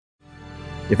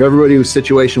If everybody's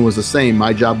situation was the same,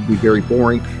 my job would be very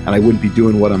boring and I wouldn't be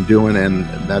doing what I'm doing. And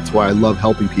that's why I love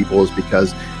helping people, is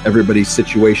because everybody's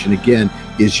situation, again,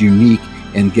 is unique,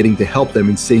 and getting to help them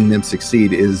and seeing them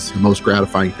succeed is the most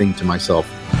gratifying thing to myself.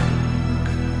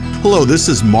 Hello, this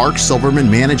is Mark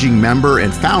Silverman, managing member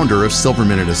and founder of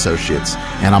Silverman & Associates,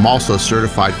 and I'm also a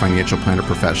certified financial planner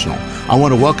professional. I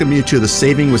want to welcome you to the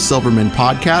Saving with Silverman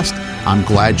podcast. I'm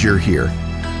glad you're here.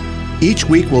 Each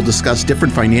week, we'll discuss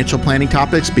different financial planning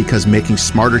topics because making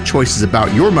smarter choices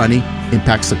about your money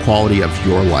impacts the quality of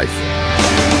your life.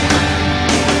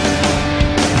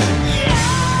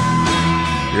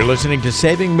 You're listening to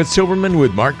Saving with Silverman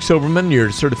with Mark Silverman,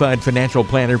 your certified financial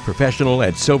planner professional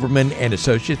at Silverman &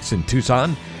 Associates in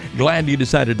Tucson. Glad you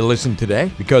decided to listen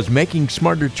today, because making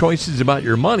smarter choices about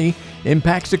your money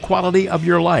impacts the quality of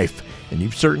your life. And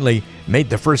you've certainly made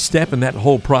the first step in that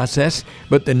whole process,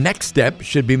 but the next step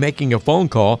should be making a phone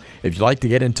call. If you'd like to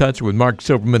get in touch with Mark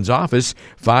Silverman's office,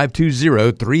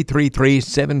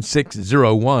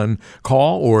 520-333-7601.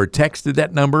 Call or text to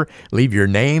that number, leave your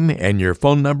name and your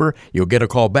phone number. You'll get a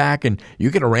call back, and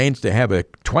you can arrange to have a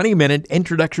 20-minute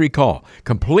introductory call,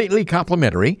 completely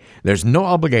complimentary. There's no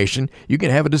obligation. You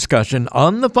can have a discussion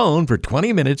on the phone for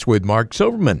 20 minutes with Mark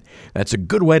Silverman. That's a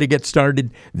good way to get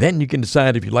started. Then you can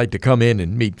decide if you'd like to come in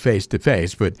and meet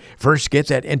face-to-face, but first get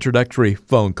that introductory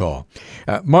phone call.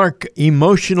 Mark,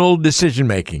 emotional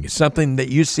decision-making is something that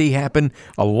you see happen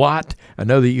a lot. I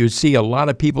know that you see a lot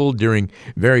of people during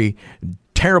very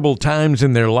terrible times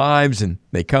in their lives, and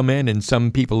they come in, and some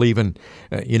people even,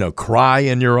 cry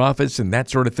in your office and that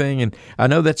sort of thing. And I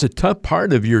know that's a tough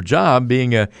part of your job,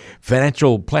 being a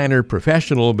financial planner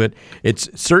professional, but it's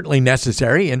certainly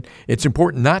necessary, and it's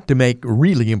important not to make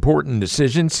really important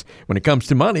decisions when it comes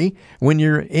to money when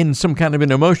you're in some kind of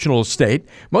an emotional state.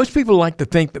 Most people like to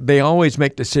think that they always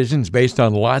make decisions based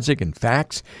on logic and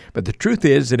facts, but the truth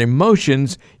is that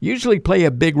emotions usually play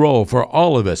a big role for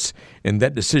all of us in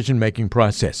that decision-making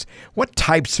process. What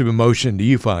types of emotion do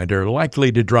you find are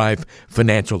likely to drive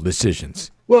financial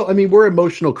decisions? Well, we're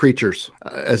emotional creatures.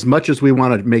 As much as we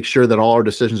want to make sure that all our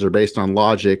decisions are based on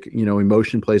logic,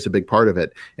 emotion plays a big part of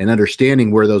it. And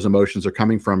understanding where those emotions are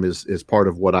coming from is part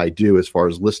of what I do, as far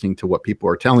as listening to what people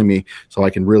are telling me, so I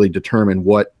can really determine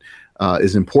what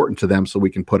is important to them, so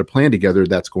we can put a plan together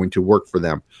that's going to work for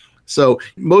them. So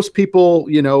most people,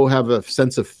 have a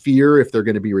sense of fear if they're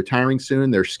going to be retiring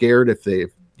soon. They're scared if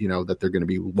that they're going to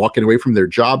be walking away from their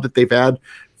job that they've had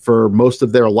for most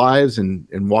of their lives and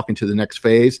walking to the next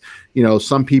phase.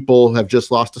 Some people have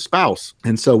just lost a spouse,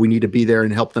 and so we need to be there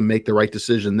and help them make the right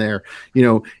decision there.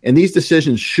 And these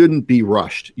decisions shouldn't be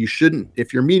rushed. You shouldn't,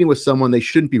 if you're meeting with someone, they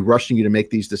shouldn't be rushing you to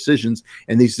make these decisions,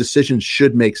 and these decisions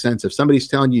should make sense. If somebody's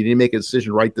telling you to make a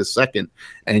decision right this second,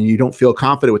 and you don't feel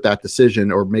confident with that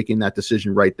decision or making that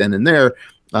decision right then and there,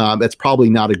 that's probably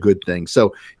not a good thing.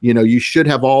 So, you should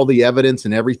have all the evidence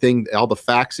and everything, all the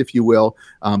facts, if you will,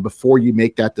 before you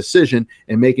make that decision,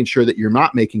 and making sure that you're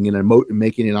not making it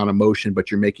on emotion,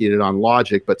 but you're making it on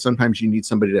logic. But sometimes you need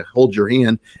somebody to hold your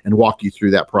hand and walk you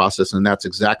through that process. And that's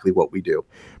exactly what we do.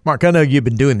 Mark, I know you've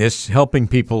been doing this, helping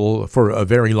people for a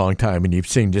very long time, and you've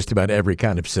seen just about every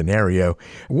kind of scenario.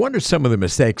 What are some of the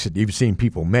mistakes that you've seen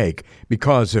people make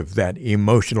because of that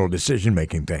emotional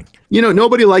decision-making thing?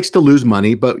 Nobody likes to lose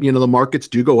money, but, the markets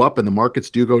do go up and the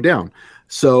markets do go down.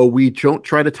 So we don't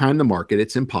try to time the market.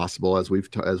 It's impossible, as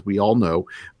we all know.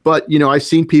 But, I've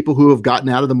seen people who have gotten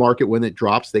out of the market when it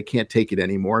drops. They can't take it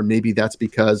anymore. And maybe that's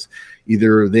because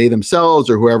either they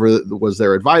themselves or whoever was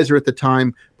their advisor at the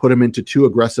time put them into too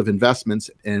aggressive investments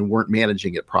and weren't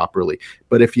managing it properly.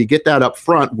 But if you get that up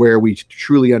front, where we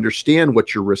truly understand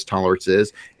what your risk tolerance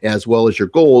is, as well as your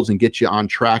goals, and get you on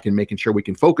track and making sure we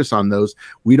can focus on those,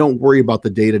 we don't worry about the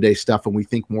day-to-day stuff, and we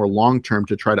think more long-term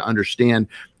to try to understand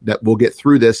that we'll get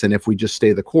through this. And if we just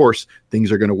stay the course,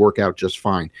 things are going to work out just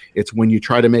fine. It's when you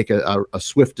try to make a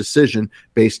swift decision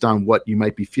based on what you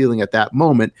might be feeling at that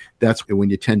moment, that's when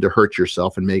you tend to hurt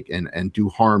yourself and and do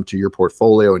harm to your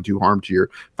portfolio and do harm to your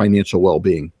financial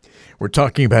well-being. We're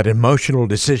talking about emotional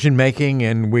decision-making,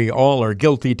 and we all are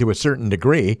guilty to a certain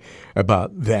degree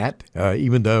about that.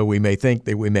 Even though we may think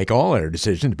that we make all our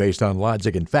decisions based on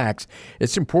logic and facts,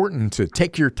 it's important to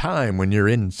take your time when you're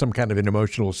in some kind of an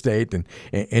emotional state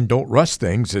and don't rush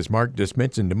things, as Mark just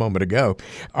mentioned a moment ago.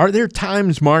 Are there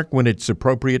times, Mark, when it's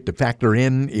appropriate to factor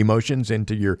in emotions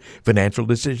into your financial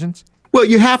decisions? Well,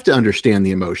 you have to understand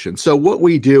the emotion. So what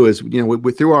we do is,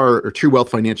 through our True Wealth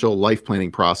Financial life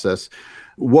planning process,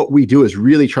 what we do is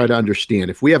really try to understand.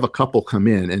 If we have a couple come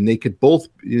in and they could both,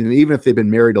 even if they've been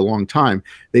married a long time,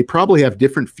 they probably have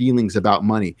different feelings about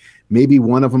money. Maybe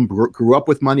one of them grew up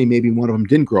with money, maybe one of them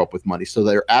didn't grow up with money. So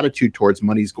their attitude towards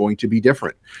money is going to be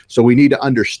different. So we need to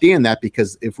understand that,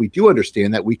 because if we do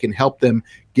understand that, we can help them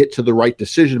get to the right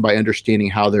decision by understanding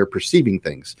how they're perceiving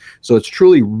things. So it's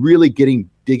truly really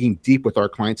digging deep with our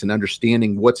clients and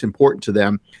understanding what's important to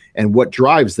them and what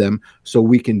drives them, so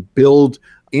we can build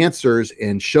answers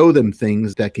and show them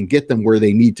things that can get them where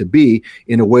they need to be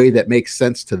in a way that makes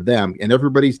sense to them. And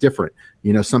everybody's different.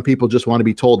 Some people just want to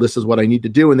be told this is what I need to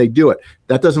do, and they do it.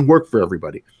 That doesn't work for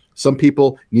everybody. Some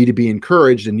people need to be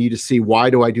encouraged and need to see, why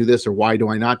do I do this or why do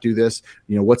I not do this?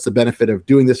 What's the benefit of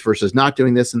doing this versus not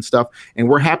doing this and stuff. And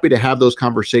we're happy to have those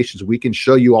conversations. We can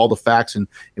show you all the facts, and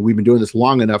we've been doing this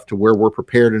long enough to where we're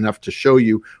prepared enough to show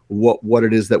you what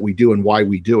it is that we do and why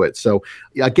we do it. So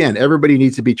again, everybody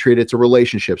needs to be treated. It's a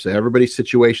relationship. So everybody's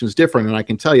situation is different. And I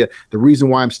can tell you the reason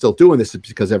why I'm still doing this is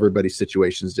because everybody's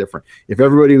situation is different. If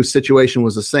everybody's situation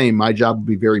was the same, my job would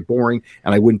be very boring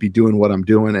and I wouldn't be doing what I'm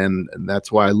doing. And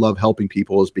that's why I love helping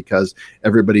people, is because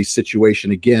everybody's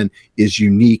situation, again, is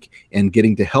unique, and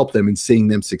getting to help them and seeing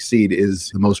them succeed is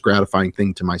the most gratifying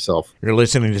thing to myself. You're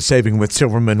listening to Saving with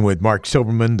Silverman with Mark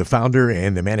Silverman, the founder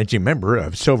and the managing member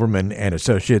of Silverman and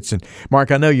Associates. And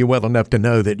Mark, I know you well enough to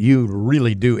know that you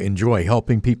really do enjoy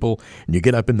helping people. And you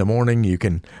get up in the morning, you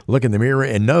can look in the mirror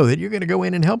and know that you're going to go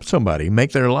in and help somebody,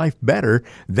 make their life better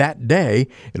that day.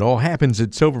 It all happens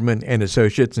at Silverman and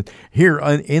Associates. And here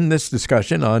in this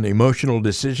discussion on emotional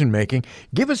decision making,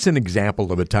 give us an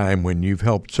example of a time when you've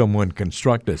helped someone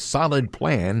construct a solid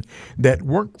plan that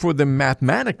worked for them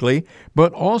mathematically,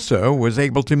 but also was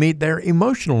able to meet their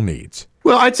emotional needs.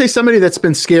 Well, I'd say somebody that's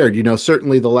been scared.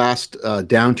 Certainly the last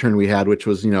downturn we had, which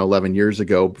was 11 years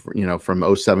ago,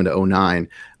 from 07 to 09,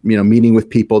 meeting with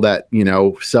people that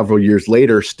several years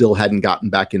later still hadn't gotten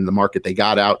back into the market. They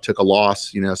got out, took a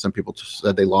loss. Some people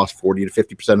said they lost 40 to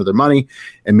 50% of their money,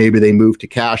 and maybe they moved to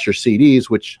cash or CDs,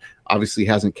 which obviously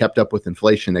hasn't kept up with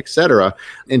inflation, et cetera,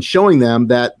 and showing them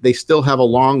that they still have a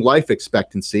long life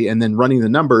expectancy, and then running the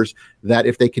numbers that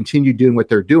if they continue doing what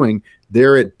they're doing,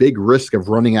 they're at big risk of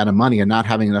running out of money and not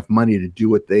having enough money to do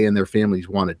what they and their families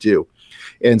want to do.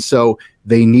 And so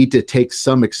they need to take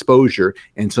some exposure.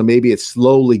 And so maybe it's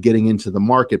slowly getting into the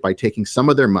market by taking some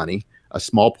of their money, a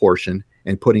small portion,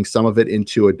 and putting some of it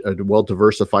into a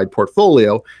well-diversified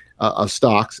portfolio of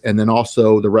stocks, and then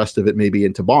also the rest of it maybe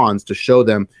into bonds, to show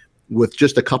them with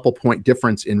just a couple point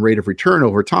difference in rate of return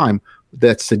over time,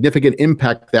 that significant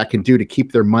impact that can do to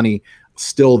keep their money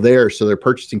still there, so their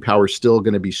purchasing power is still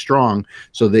going to be strong,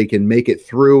 so they can make it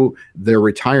through their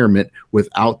retirement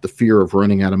without the fear of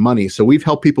running out of money. So we've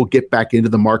helped people get back into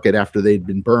the market after they'd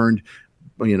been burned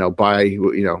by,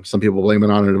 some people blame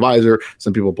it on an advisor,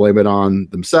 some people blame it on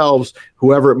themselves,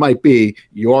 whoever it might be.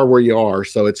 You are where you are.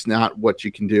 So it's not what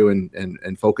you can do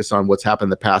and focus on what's happened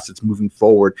in the past. It's moving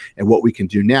forward and what we can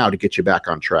do now to get you back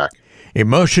on track.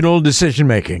 Emotional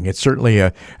decision-making. It's certainly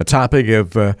a topic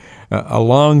of a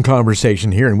long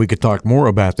conversation here, and we could talk more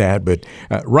about that. But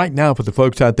right now, for the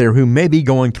folks out there who may be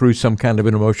going through some kind of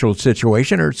an emotional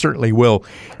situation, or certainly will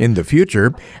in the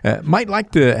future, might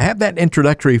like to have that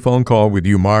introductory phone call with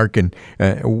you, Mark. And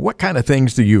what kind of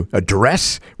things do you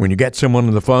address when you get someone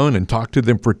on the phone and talk to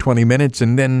them for 20 minutes?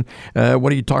 And then what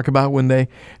do you talk about when they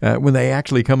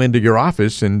actually come into your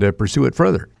office and pursue it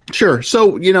further? Sure.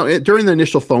 So, during the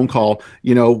initial phone call,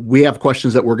 we have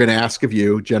questions that we're going to ask of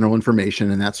you, general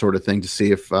information and that sort of thing, to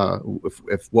see if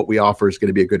what we offer is going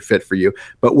to be a good fit for you.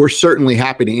 But we're certainly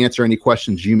happy to answer any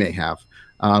questions you may have.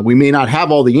 We may not have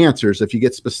all the answers. If you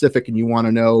get specific and you want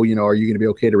to know, are you going to be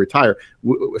okay to retire?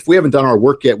 If we haven't done our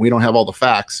work yet, we don't have all the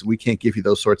facts, we can't give you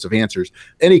those sorts of answers.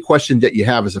 Any question that you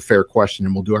have is a fair question,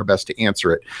 and we'll do our best to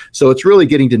answer it. So it's really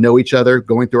getting to know each other,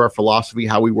 going through our philosophy,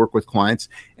 how we work with clients.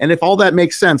 And if all that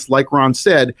makes sense, like Ron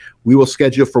said, we will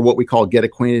schedule for what we call a Get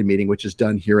Acquainted meeting, which is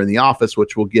done here in the office,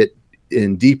 which will get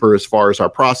in deeper as far as our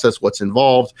process, what's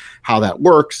involved, how that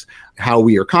works, how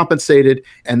we are compensated,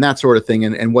 and that sort of thing,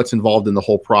 and what's involved in the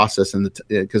whole process. And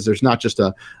because there's not just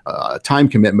a time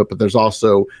commitment, but there's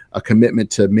also a commitment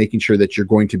to making sure that you're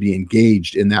going to be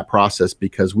engaged in that process,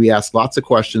 because we ask lots of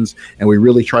questions and we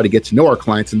really try to get to know our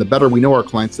clients. And the better we know our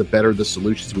clients, the better the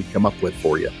solutions we come up with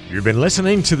for you. You've been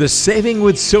listening to the Saving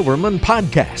with Silverman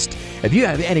podcast. If you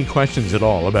have any questions at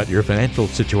all about your financial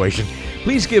situation,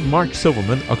 please give Mark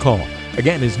Silverman a call.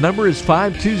 Again, his number is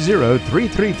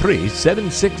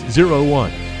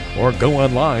 520-333-7601, or go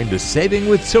online to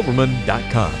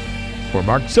savingwithsilverman.com. For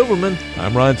Mark Silverman,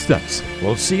 I'm Ron Stutz.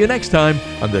 We'll see you next time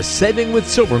on the Saving with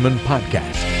Silverman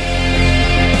podcast.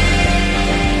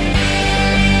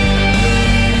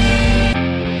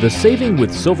 The Saving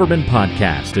with Silverman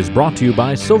podcast is brought to you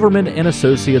by Silverman &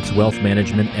 Associates Wealth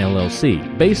Management,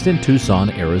 LLC, based in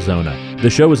Tucson, Arizona. The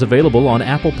show is available on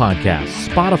Apple Podcasts,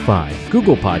 Spotify,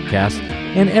 Google Podcasts,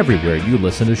 and everywhere you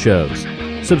listen to shows.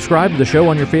 Subscribe to the show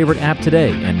on your favorite app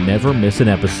today and never miss an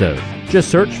episode. Just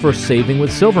search for Saving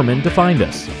with Silverman to find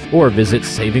us, or visit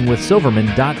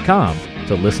savingwithsilverman.com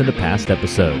to listen to past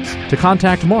episodes, to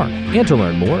contact Mark, and to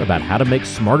learn more about how to make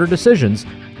smarter decisions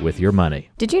with your money.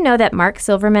 Did you know that Mark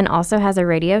Silverman also has a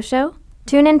radio show?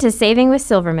 Tune in to Saving with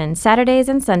Silverman Saturdays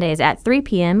and Sundays at 3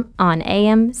 p.m. on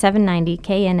AM 790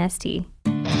 KNST.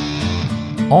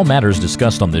 All matters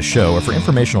discussed on this show are for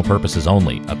informational purposes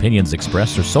only. Opinions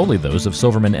expressed are solely those of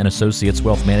Silverman & Associates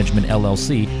Wealth Management,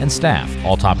 LLC, and staff.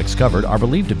 All topics covered are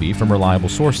believed to be from reliable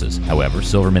sources. However,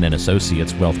 Silverman &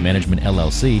 Associates Wealth Management,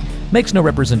 LLC, makes no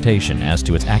representation as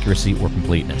to its accuracy or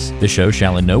completeness. This show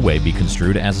shall in no way be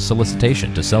construed as a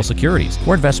solicitation to sell securities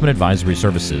or investment advisory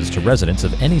services to residents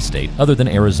of any state other than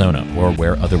Arizona or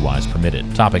where otherwise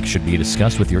permitted. Topics should be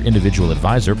discussed with your individual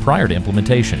advisor prior to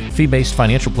implementation. Fee-based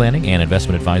financial planning and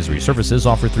investment advisory services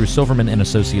offered through Silverman &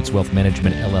 Associates Wealth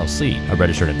Management, LLC, a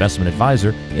registered investment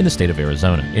advisor in the state of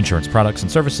Arizona. Insurance products and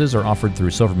services are offered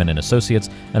through Silverman & Associates,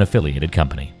 an affiliated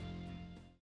company.